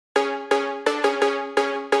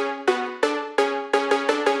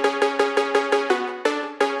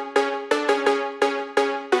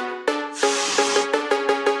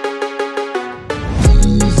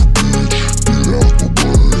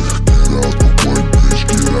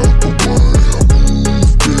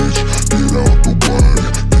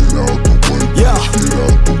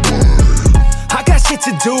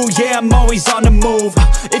I'm always on the move.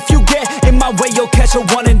 If you get in my way, you'll catch a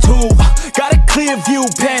 1 and 2. Got a clear view,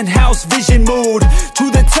 penthouse vision mood. To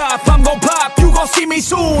the top, I'm gon' pop, you gon' see me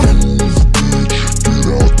soon.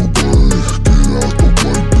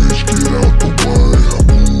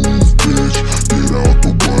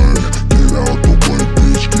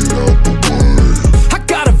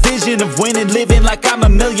 Of winning, living like I'm a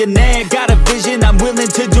millionaire. Got a vision, I'm willing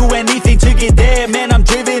to do anything to get there. Man, I'm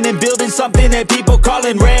driven and building something that people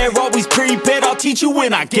calling rare. Always prepared, I'll teach you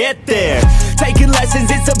when I get there. Taking lessons,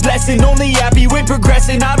 it's a blessing. Only happy when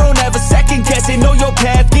progressing. I don't ever second guess it. Know your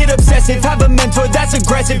path, get obsessive. Have a mentor that's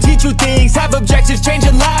aggressive. Teach you things, have objectives.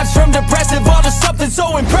 Changing lives from depressive all to something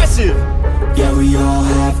so impressive. Yeah, we all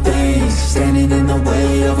have things standing in the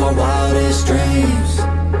way of our wildest dreams.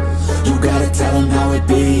 You gotta tell them how it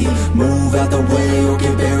be. Move out the way or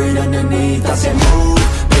get buried underneath. I said move,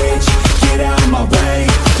 bitch, get out of my way.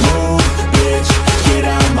 Move, bitch, get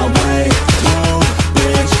out of my way. Move,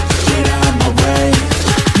 bitch, get out of my way.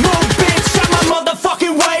 Move, bitch, out my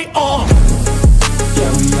motherfucking way.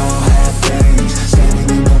 Yeah, we all have things standing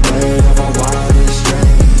in the way of our wildest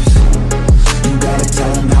dreams. You gotta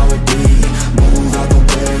tell them how it be. Move out the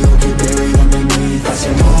way or get buried underneath. I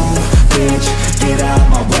said move, bitch, get out of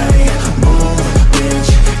my way.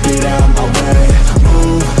 Get out my way,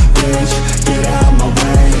 move, bitch, get out my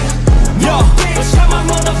way. Yo, bitch, out my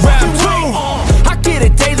motherfucking way. I get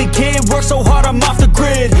it daily, kid, work so hard I'm off the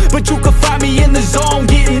grid. But you can find me in the zone,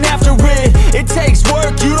 getting after it. It takes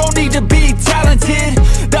work, you don't need to be talented.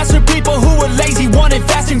 That's for people who are lazy, want it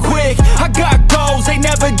fast and quick. I got goals, they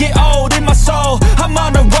never get old in my soul. I'm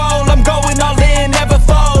on a roll, I'm going all in, never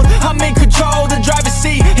fold. I'm in control, the driver's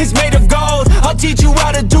seat is made of gold. I'll teach you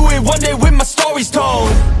how to do it one day when my story's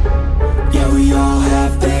told. Yeah, we all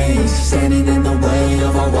have things standing in the way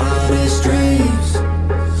of our wildest dreams.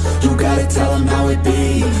 You gotta tell them how it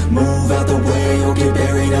be. Move out the way or get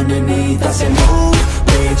buried underneath. I said move,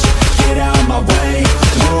 bitch, get out my way.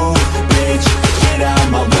 Move, bitch, get out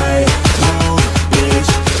my way. Move, bitch,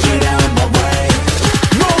 get out my way.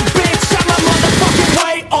 Move, bitch, out my motherfucking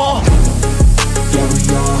way. Yeah, we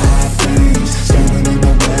all have things standing in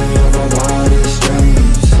the way of our wildest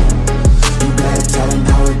dreams. You gotta tell them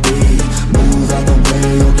how it be. Move out the way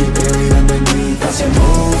or get buried underneath. I said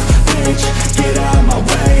move, bitch, get out my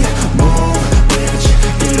way. Move, bitch,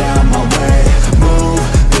 get out my way. Move,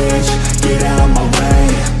 bitch, get out my way.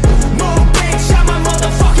 Move, bitch, out my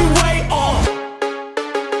motherfucking way.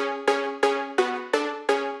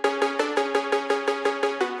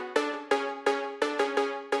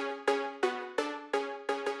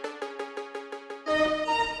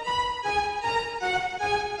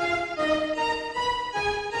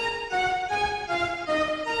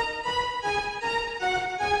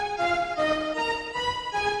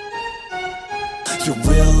 You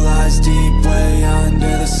realize deep way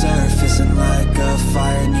under the surface, and like a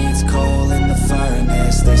fire needs coal in the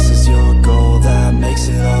furnace. This is your goal that makes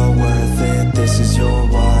it all worth it. This is your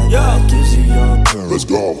why that gives you your purpose. Let's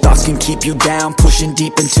go. Thoughts can keep you down, pushing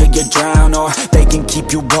deep until you drown, or they can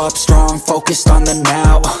keep you up strong, focused on the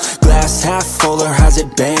now. Glass half full, or has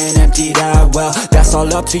it been emptied out? Well, that's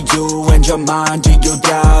all up to you and your mind. Do you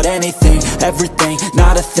doubt anything, everything,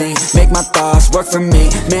 not a thing? Make my thoughts work for me,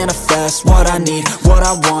 manifest what I need, what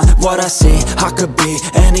I want, what I see. I could be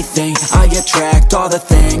anything, I attract all the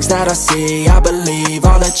things that I see. I believe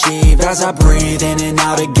I'll achieve as I breathe in and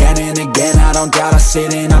out again and again. I don't doubt, I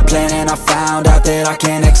sit and I plan, and I found out that I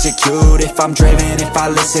can execute. If I'm driven, if I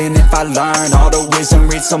listen, if I learn all the wisdom,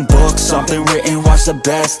 read some books, something written, watch the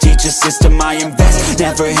best, teach a system I invest.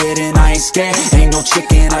 Never hidden, I ain't scared, ain't no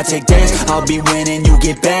chicken, I take dares. I'll be winning, you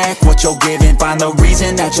get back what you're giving. Find the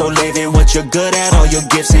reason that you're living, what you're good at, all your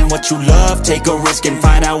gifts and what you love. Take a risk and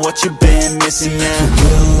find out what you've been missing, yeah. You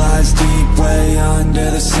realize deep way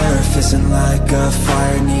under the surface, and like a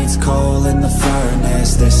fire needs coal in the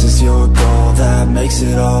furnace. This is your goal that makes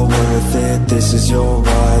it all worth it. This is your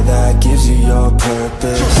why that gives you your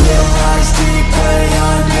purpose. You realize deep way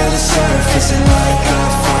under the surface, and like a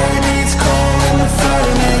fire needs coal in the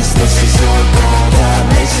furnace. This is your goal that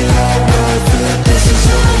makes it all worth it. This is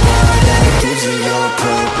your why that gives you your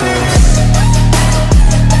purpose.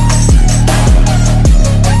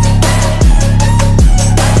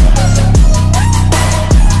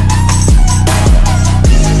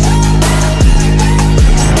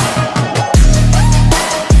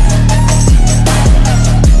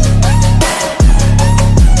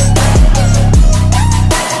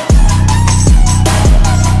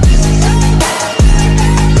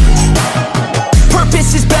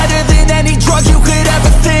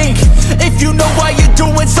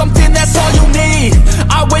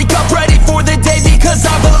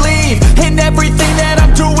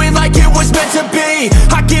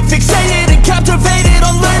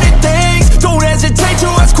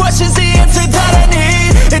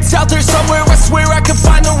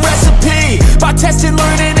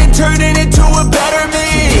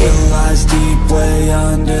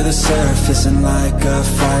 And like a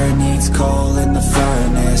fire needs coal in the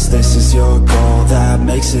furnace, this is your goal that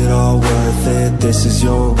makes it all worth it. This is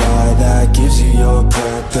your why that gives you your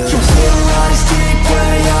purpose. Your hidden lies deep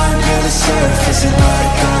way under the surface, and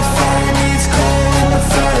like a fire needs